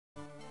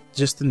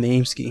just the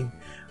name scheme.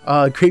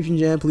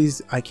 Grapingjam,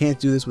 please, I can't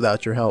do this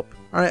without your help.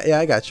 Alright, yeah,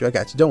 I got you,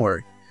 don't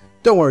worry.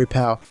 Don't worry,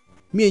 pal.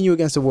 Me and you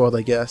against the world,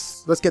 I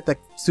guess. Let's get that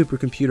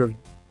supercomputer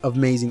of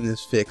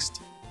amazingness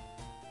fixed.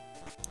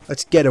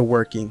 Let's get it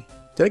working.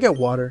 Did I get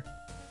water?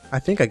 I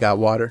think I got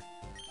water.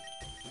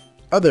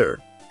 Other.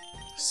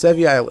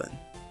 Sevi Island.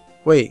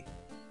 Wait.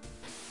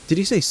 Did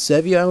he say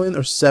Sevi Island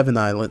or Seven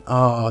Island?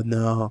 Oh,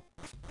 no.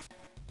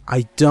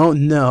 I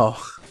don't know.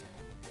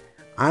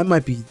 I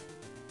might be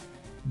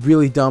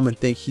really dumb and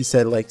think he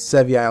said like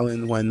Sevi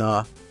Island when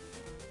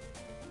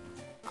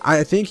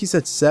I think he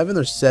said Seven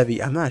or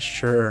Sevi. I'm not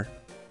sure.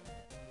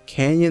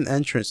 Canyon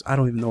entrance. I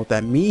don't even know what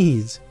that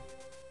means.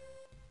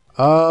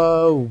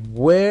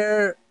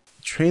 Where?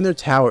 Trainer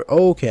Tower.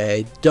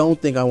 Okay,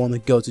 don't think I want to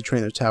go to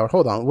Trainer Tower.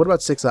 Hold on. What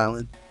about 6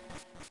 Island?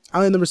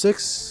 Island number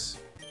 6?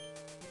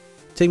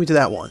 Take me to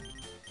that one.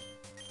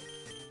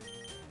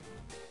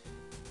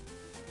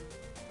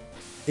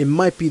 It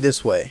might be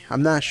this way.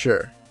 I'm not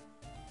sure.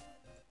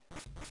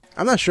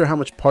 I'm not sure how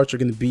much parts are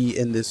going to be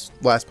in this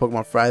last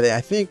Pokemon Friday.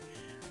 I think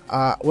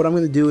what I'm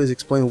going to do is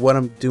explain what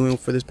I'm doing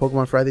for this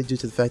Pokemon Friday due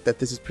to the fact that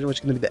this is pretty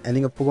much going to be the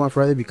ending of Pokemon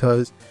Friday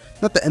because...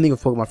 Not the ending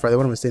of Pokemon Friday,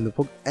 what am I saying?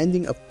 The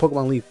ending of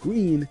Pokemon Leaf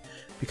Green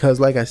because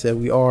like I said,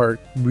 we are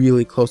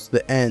really close to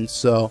the end.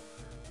 So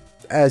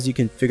as you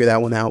can figure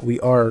that one out, we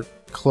are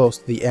close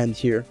to the end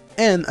here.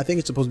 And I think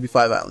it's supposed to be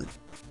 5 Island.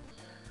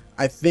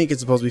 I think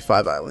it's supposed to be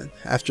 5 Island.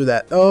 After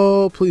that,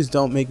 oh, please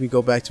don't make me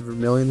go back to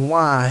Vermilion.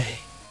 Why?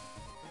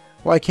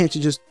 Why can't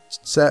you just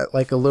set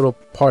like a little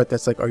part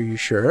that's like, are you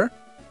sure?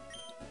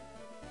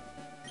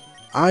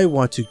 I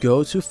want to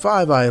go to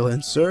 5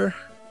 Island, sir.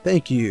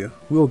 Thank you.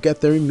 We will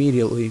get there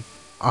immediately.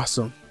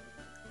 Awesome.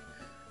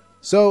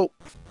 So,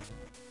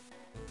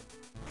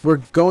 we're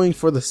going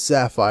for the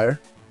Sapphire,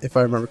 if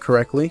I remember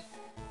correctly.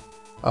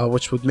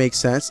 Which would make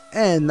sense.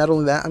 And not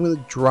only that, I'm going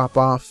to drop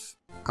off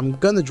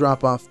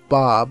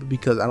Bob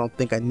because I don't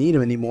think I need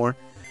him anymore.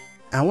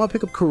 And I want to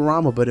pick up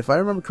Kurama, but if I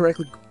remember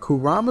correctly,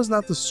 Kurama's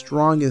not the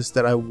strongest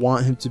that I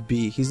want him to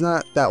be. He's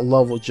not that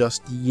level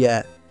just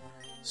yet.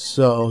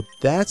 So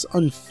that's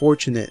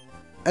unfortunate.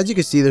 As you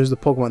can see, there's the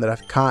Pokemon that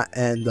I've caught,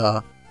 and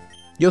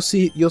you'll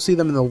see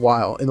them in a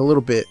while, in a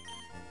little bit.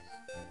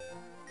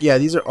 Yeah,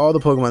 these are all the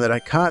Pokemon that I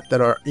caught that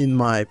are in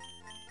my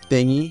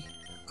thingy.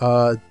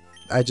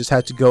 I just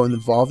had to go and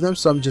evolve them.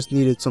 Some just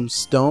needed some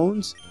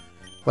stones,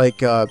 like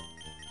Nidoking,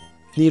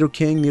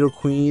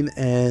 Nidoqueen,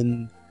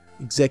 and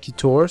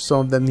Executor. Some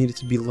of them needed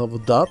to be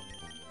leveled up.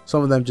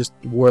 Some of them just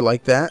were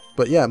like that.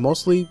 But yeah,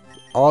 mostly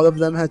all of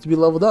them had to be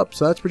leveled up,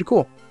 so that's pretty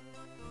cool.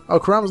 Oh,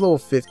 Kurama's level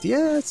 50.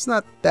 Yeah, it's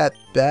not that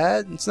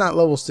bad. It's not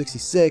level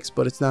 66,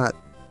 but it's not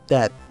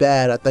that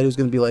bad. I thought he was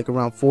going to be like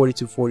around 40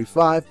 to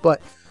 45,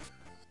 but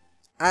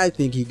I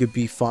think he could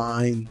be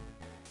fine.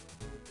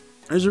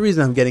 There's a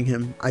reason I'm getting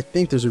him. I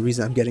think there's a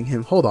reason I'm getting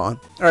him. Hold on.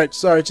 Alright,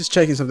 sorry, just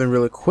checking something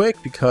really quick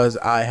because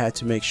I had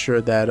to make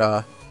sure that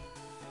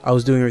I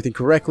was doing everything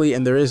correctly,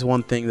 and there is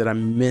one thing that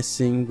I'm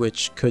missing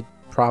which could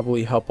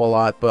probably help a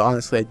lot, but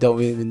honestly I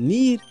don't even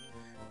need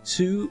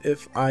to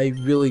if I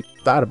really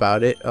thought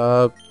about it.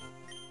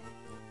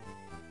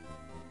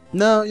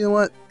 No, you know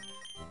what?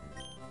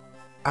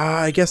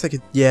 I guess I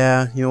could,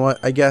 yeah, you know what?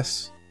 I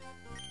guess.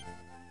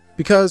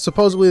 Because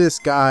supposedly this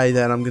guy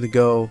that I'm going to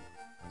go,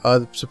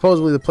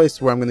 supposedly the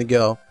place where I'm going to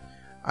go,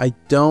 I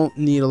don't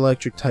need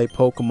electric type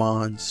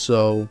Pokemon,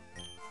 so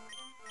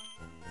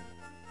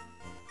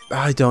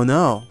I don't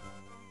know.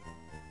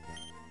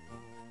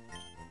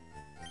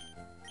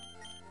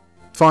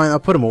 Fine, I'll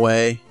put him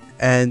away.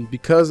 And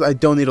because I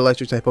don't need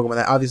electric type Pokemon,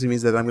 that obviously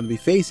means that I'm going to be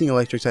facing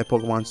electric type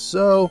Pokemon,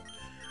 so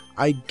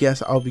I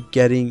guess I'll be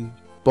getting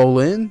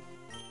Bolin.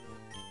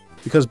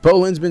 Because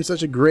Bolin's been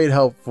such a great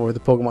help for the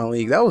Pokemon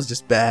League. That was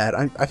just bad.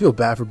 I feel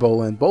bad for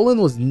Bolin. Bolin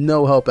was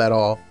no help at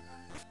all.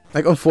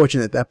 Like,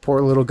 unfortunate, that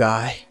poor little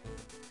guy.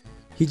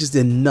 He just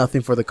did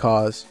nothing for the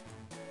cause.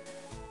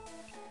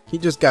 He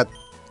just got,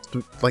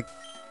 like,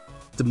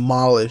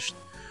 demolished.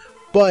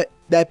 But,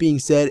 that being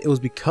said, it was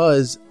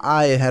because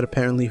I had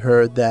apparently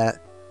heard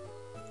that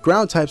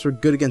ground types were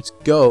good against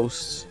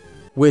ghosts,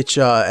 which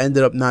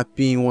ended up not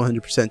being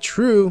 100%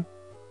 true,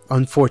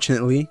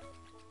 unfortunately.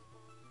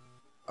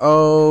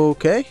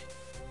 Okay.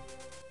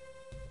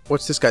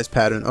 What's this guy's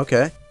pattern?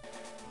 Okay.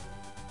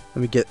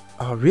 Let me get...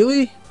 Oh,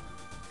 really?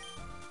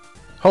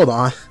 Hold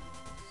on.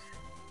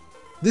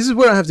 This is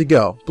where I have to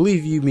go.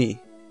 Believe you me.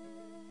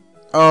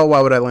 Oh,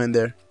 why would I land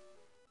there?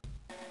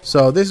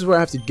 So, this is where I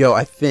have to go,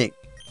 I think.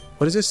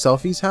 What is this?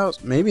 Selfie's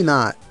house? Maybe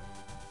not.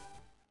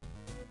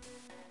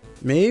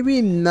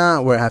 Maybe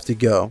not where I have to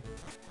go.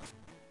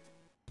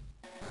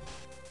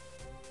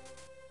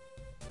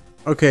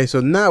 Okay, so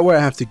not where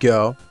I have to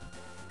go.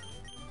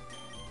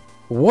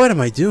 What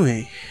am I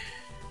doing?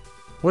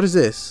 What is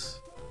this?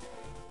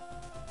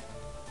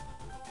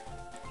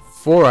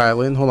 4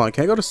 Island. Hold on.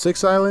 Can I go to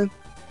 6 Island?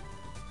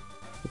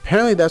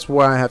 Apparently that's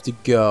where I have to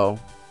go.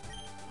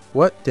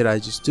 What did I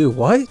just do?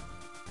 What?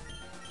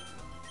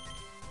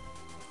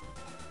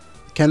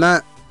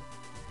 Cannot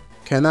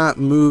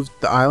move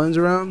the islands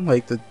around?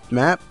 Like the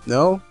map?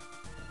 No?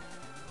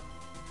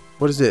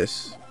 What is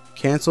this?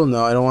 Cancel?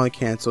 No, I don't want to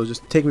cancel.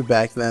 Just take me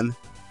back then.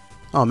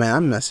 Oh man,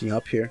 I'm messing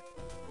up here.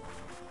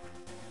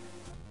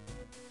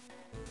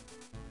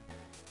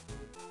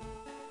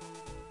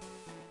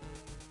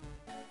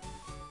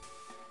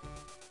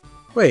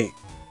 Wait.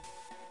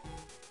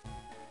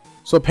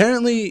 So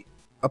apparently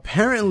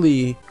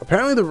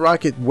the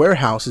rocket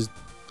warehouse is,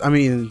 I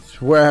mean,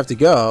 where I have to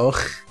go.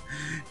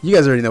 You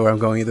guys already know where I'm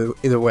going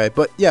either way.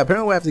 But yeah,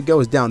 apparently where I have to go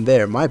is down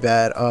there. My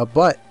bad.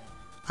 But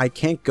I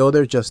can't go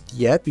there just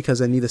yet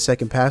because I need a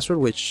second password,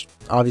 which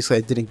obviously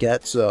I didn't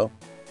get. So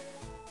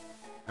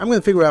I'm going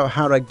to figure out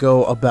how to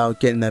go about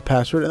getting that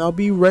password, and I'll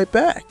be right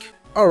back.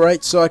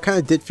 Alright, so I kind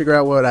of did figure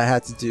out what I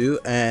had to do,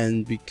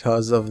 and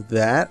because of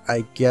that,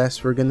 I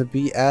guess we're going to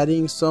be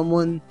adding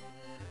someone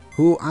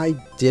who I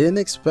didn't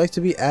expect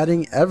to be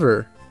adding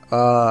ever.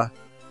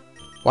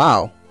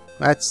 Wow,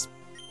 that's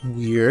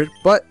weird,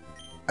 but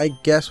I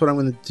guess what I'm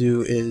going to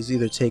do is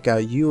either take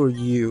out you or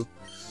you.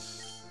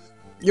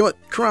 You know what,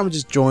 Kurama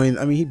just joined.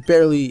 I mean,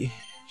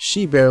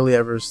 she barely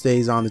ever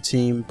stays on the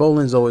team.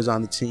 Bolin's always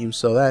on the team,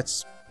 so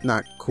that's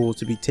not cool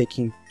to be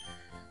taking.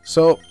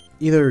 So,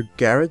 either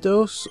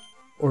Gyarados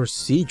or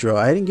Seadro.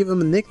 I didn't give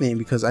him a nickname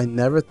because I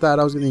never thought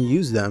I was going to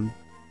use them.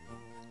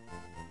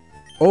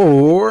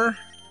 Or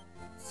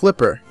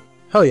Flipper.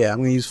 Hell yeah, I'm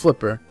going to use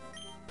Flipper.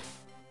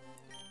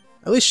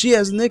 At least she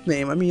has a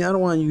nickname. I mean, I don't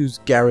want to use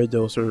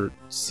Gyarados or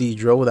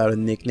Seadro without a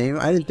nickname.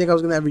 I didn't think I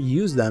was going to ever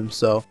use them,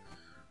 so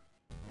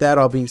that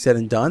all being said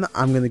and done,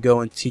 I'm going to go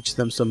and teach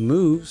them some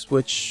moves,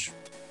 which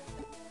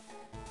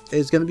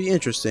is going to be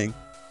interesting.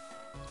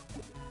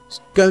 It's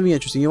going to be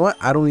interesting. You know what?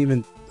 I don't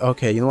even...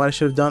 Okay, you know what I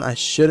should have done? I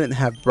shouldn't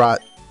have brought...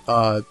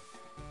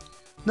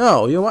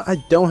 No, you know what? I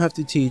don't have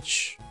to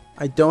teach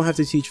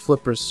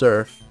Flipper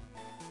Surf.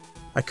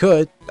 I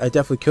could. I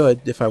definitely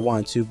could if I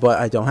wanted to, but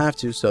I don't have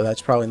to, so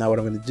that's probably not what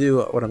I'm going to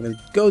do. What I'm going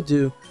to go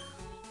do...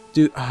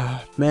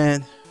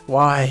 man,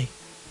 why?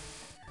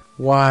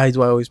 Why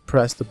do I always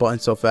press the button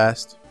so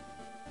fast?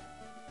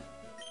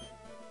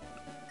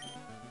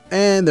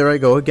 And there I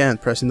go again,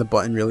 pressing the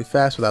button really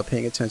fast without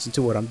paying attention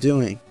to what I'm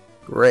doing.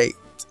 Great.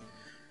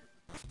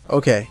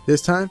 Okay,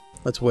 this time,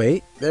 let's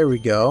wait. There we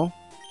go.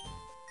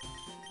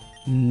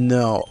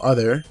 No,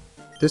 other.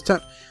 This time,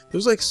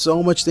 there's like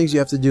so much things you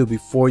have to do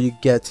before you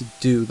get to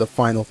do the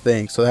final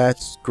thing. So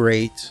that's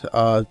great.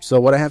 So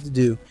what I have to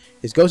do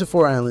is go to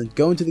 4 Island,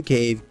 go into the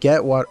cave,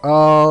 get water.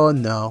 Oh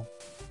no.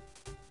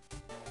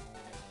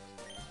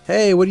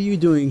 Hey, what are you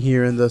doing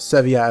here in the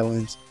Sevi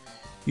Islands?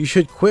 You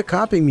should quit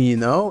copying me, you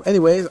know?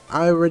 Anyways,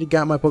 I already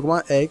got my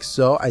Pokemon eggs,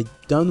 so I'm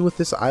done with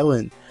this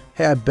island.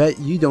 Hey, I bet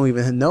you don't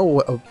even know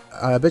about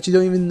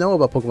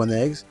Pokemon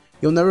eggs.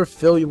 You'll never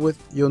fill your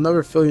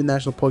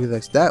national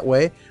Pokédex that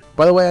way.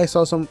 By the way, I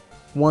saw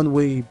someone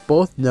we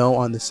both know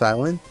on this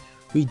island.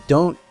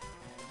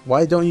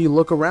 Why don't you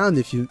look around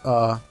if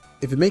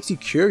it makes you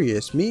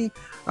curious? Me,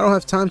 I don't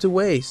have time to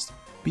waste.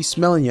 Be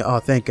smelling you. Oh,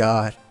 thank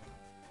God.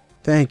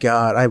 Thank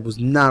God. I was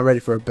not ready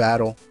for a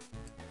battle.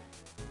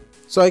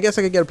 So I guess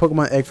I could get a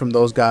Pokemon egg from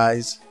those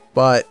guys,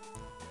 but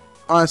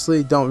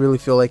honestly, don't really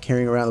feel like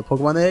carrying around the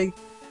Pokemon egg.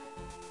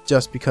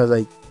 Just because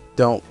I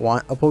don't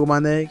want a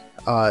Pokemon egg.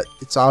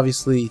 It's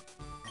obviously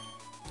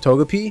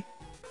Togepi.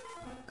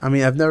 I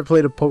mean, I've never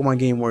played a Pokemon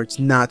game where it's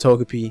not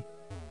Togepi.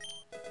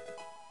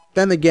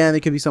 Then again,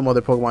 it could be some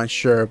other Pokemon,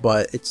 sure,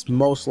 but it's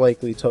most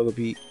likely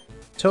Togepi,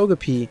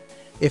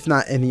 if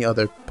not any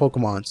other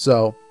Pokemon.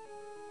 So,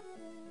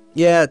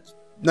 yeah,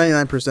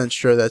 99%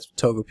 sure that's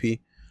Togepi.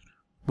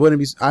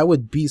 I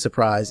would be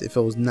surprised if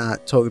it was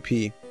not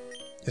Togepi,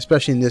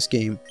 especially in this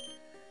game.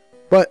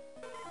 But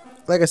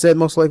like I said,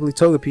 most likely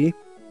Togepi.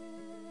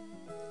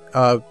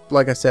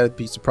 Like I said, I'd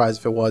be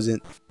surprised if it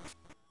wasn't.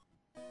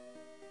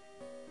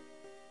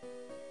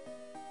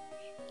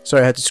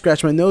 Sorry, I had to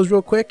scratch my nose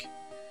real quick.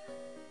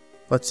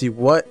 Let's see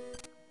what.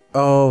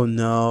 Oh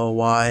no,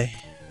 why?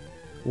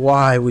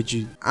 Why would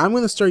you? I'm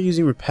gonna start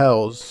using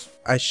repels.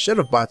 I should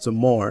have bought some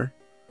more.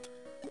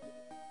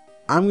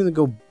 I'm gonna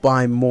go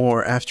buy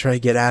more after I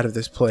get out of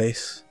this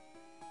place.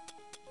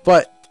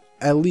 But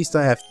at least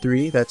I have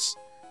 3. That's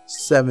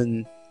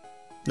 7.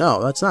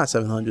 No, that's not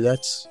 700.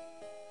 That's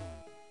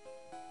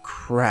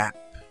crap.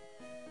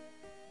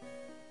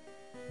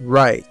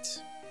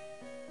 Right.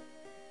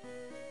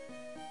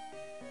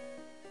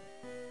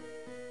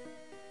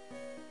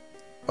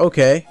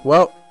 Okay,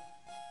 well,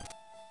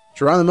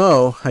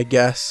 Geronimo, I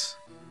guess.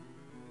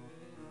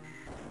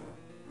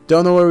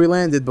 Don't know where we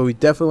landed, but we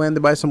definitely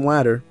landed by some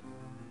ladder.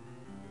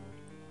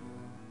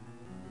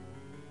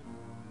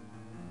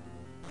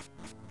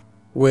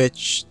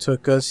 Which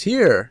took us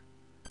here.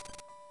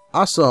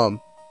 Awesome.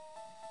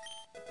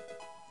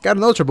 Got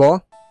an Ultra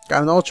Ball.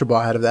 Got an Ultra Ball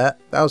out of that.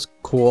 That was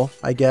cool,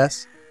 I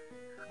guess.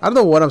 I don't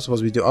know what I'm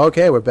supposed to be doing.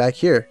 Okay, we're back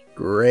here.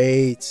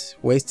 Great.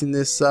 Wasting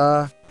this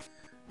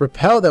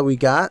repel that we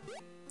got.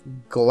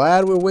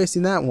 Glad we're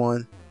wasting that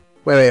one.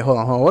 Wait, hold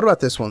on. What about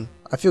this one?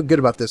 I feel good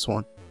about this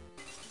one.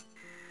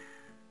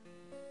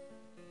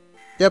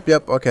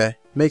 Yep, okay.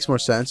 Makes more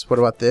sense. What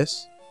about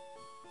this?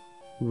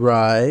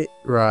 Right,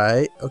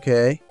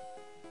 okay.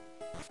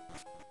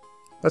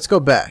 Let's go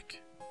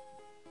back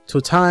to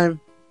a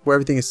time where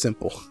everything is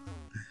simple.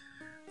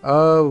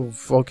 Oh,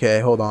 okay,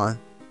 hold on.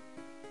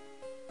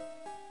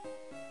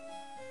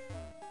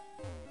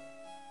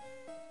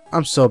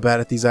 I'm so bad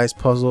at these ice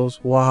puzzles.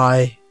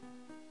 Why?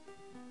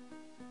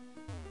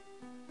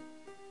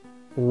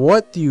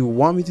 What do you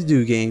want me to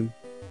do, game?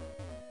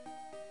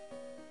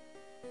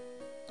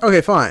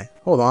 Okay, fine.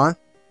 Hold on.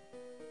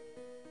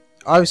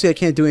 Obviously, I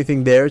can't do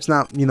anything there. It's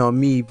not, you know,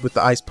 me with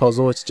the ice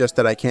puzzle. It's just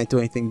that I can't do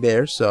anything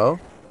there, so...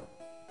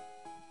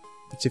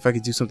 Let's see if I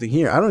can do something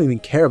here. I don't even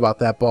care about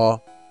that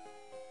ball.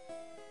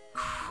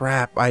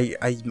 Crap, I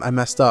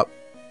messed up.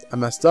 I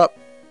messed up.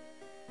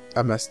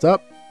 I messed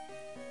up.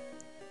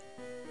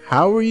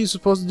 How were you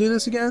supposed to do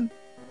this again?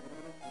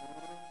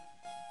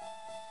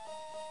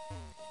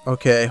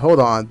 Okay, hold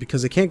on,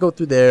 because I can't go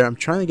through there. I'm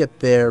trying to get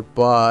there,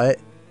 but...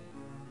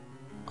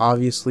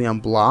 Obviously, I'm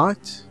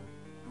blocked.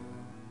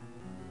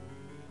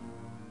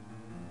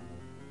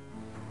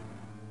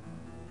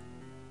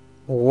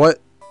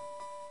 What?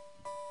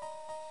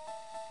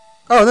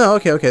 Oh, no,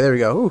 okay, there we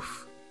go.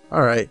 Oof.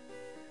 Alright.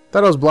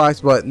 Thought I was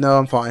blocked, but no,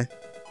 I'm fine.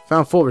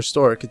 Found full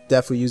restore. Could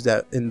definitely use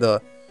that in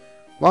the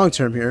long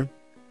term here.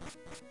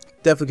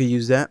 Definitely could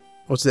use that.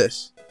 What's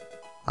this?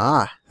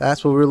 Ah,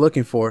 that's what we were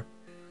looking for.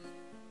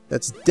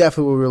 That's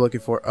definitely what we were looking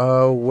for.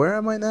 Where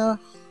am I now?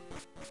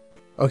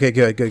 Okay,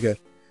 good.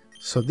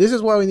 So this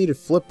is why we need a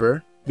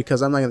flipper,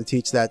 because I'm not going to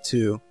teach that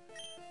to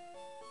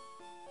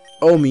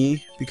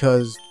Omi,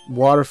 because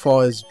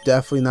waterfall is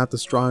definitely not the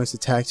strongest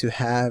attack to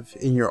have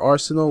in your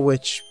arsenal,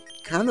 which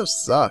kind of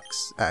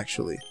sucks,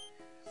 actually.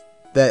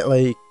 That,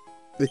 like,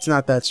 it's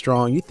not that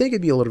strong. You'd think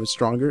it'd be a little bit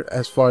stronger,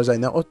 as far as I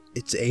know. Oh,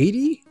 it's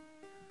 80?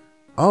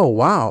 Oh,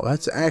 wow.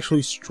 That's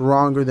actually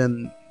stronger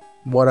than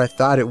what I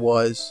thought it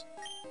was.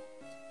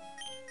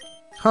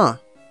 Huh.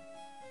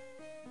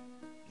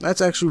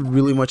 That's actually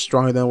really much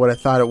stronger than what I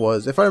thought it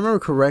was. If I remember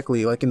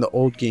correctly, like in the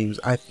old games,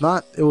 I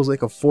thought it was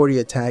like a 40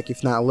 attack,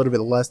 if not a little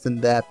bit less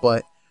than that,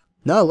 but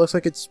no, it looks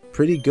like it's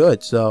pretty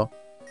good, so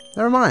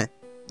never mind.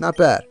 Not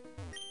bad.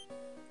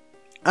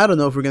 I don't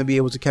know if we're going to be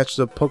able to catch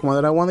the Pokemon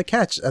that I want to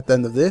catch at the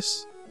end of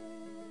this.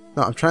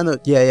 No, I'm trying to...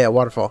 Yeah,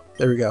 waterfall.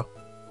 There we go.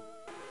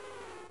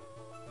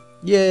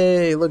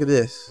 Yay, look at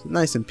this.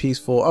 Nice and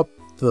peaceful up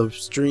the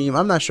stream.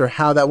 I'm not sure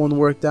how that one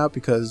worked out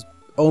because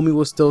Omi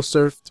was still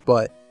surfed,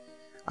 but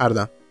I don't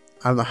know.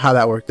 I don't know how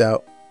that worked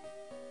out.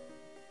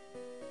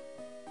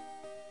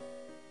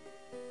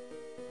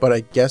 But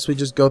I guess we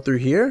just go through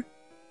here?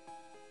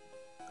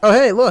 Oh,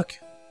 hey, look.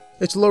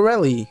 It's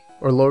Lorelli.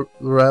 Or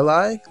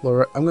Lorelli?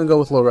 I'm gonna go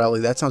with Lorelli.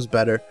 That sounds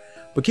better.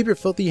 But keep your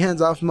filthy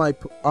hands off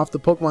the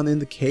Pokemon in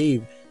the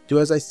cave. Do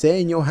as I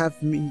say and you'll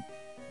have me...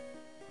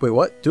 Wait,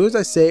 what? Do as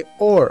I say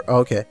or... Oh,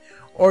 okay.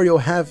 Or you'll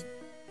have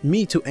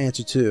me to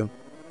answer to.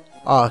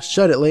 Ah,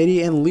 shut it,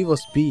 lady, and leave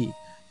us be.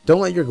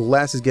 Don't let your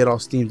glasses get all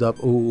steamed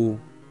up. Ooh.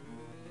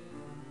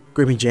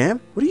 Grapingjam?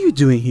 What are you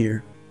doing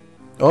here?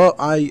 Oh,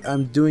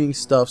 I'm doing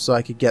stuff so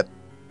I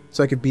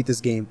could beat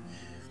this game.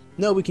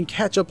 No, we can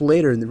catch up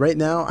later, and right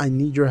now I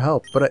need your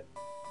help. But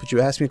you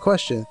asked me a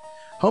question.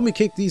 Help me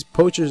kick these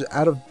poachers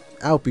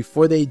out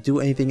before they do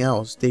anything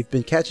else. They've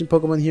been catching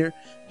Pokemon here,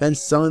 then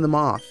selling them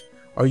off.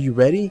 Are you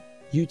ready?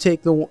 You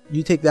take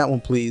that one,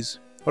 please.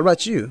 What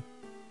about you?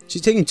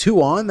 She's taking 2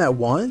 on at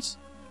once?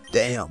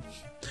 Damn.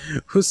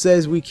 Who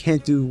says we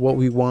can't do what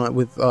we want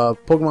with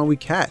Pokemon we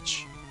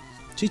catch?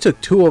 She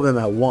took 2 of them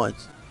at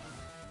once.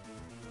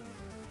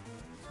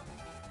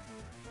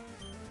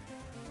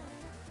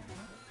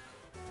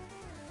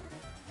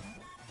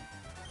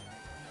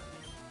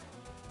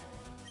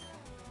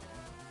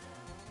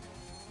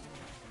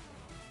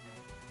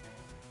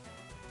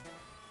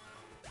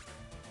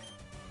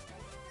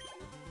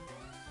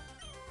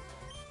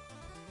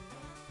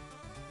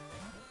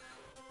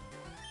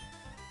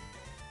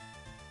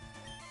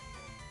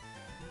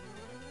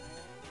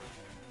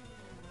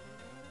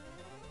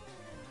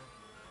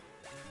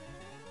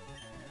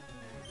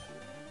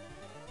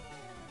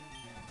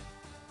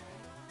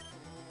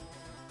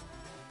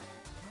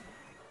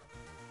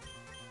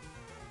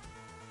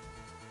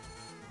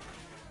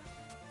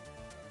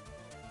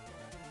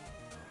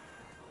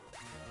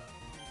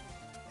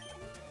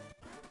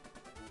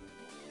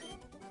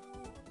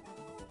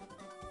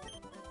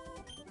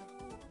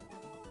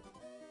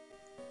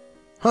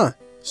 Huh,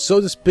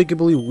 so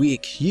despicably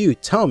weak. You,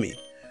 tell me,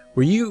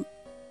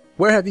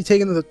 where have you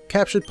taken the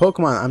captured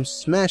Pokemon? I'm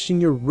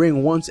smashing your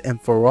ring once and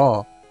for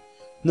all.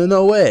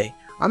 No way,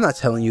 I'm not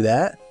telling you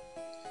that.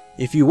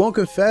 If you won't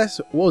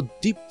confess, we'll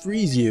deep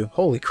freeze you.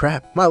 Holy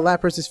crap, my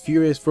Lapras is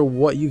furious for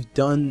what you've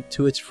done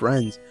to its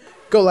friends.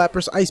 Go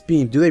Lapras, Ice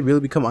Beam. Do they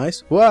really become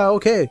ice? Wow,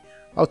 okay,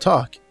 I'll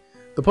talk.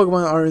 The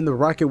Pokemon are in the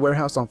Rocket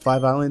Warehouse on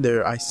 5 Island.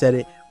 There, I said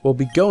it. We'll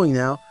be going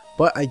now.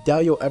 But I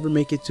doubt you'll ever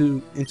make it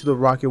into the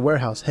Rocket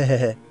Warehouse.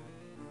 Hehehe.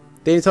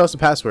 They didn't tell us the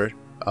password.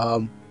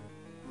 Grapingjam,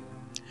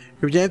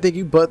 thank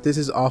you, but this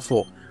is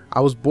awful.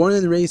 I was born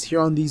and raised here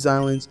on these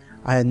islands.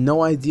 I had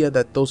no idea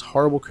that those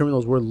horrible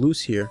criminals were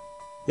loose here.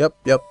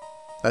 Yep.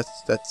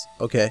 That's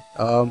okay.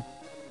 You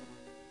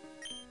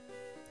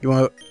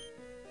want?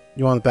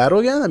 You want to battle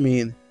again? I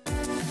mean...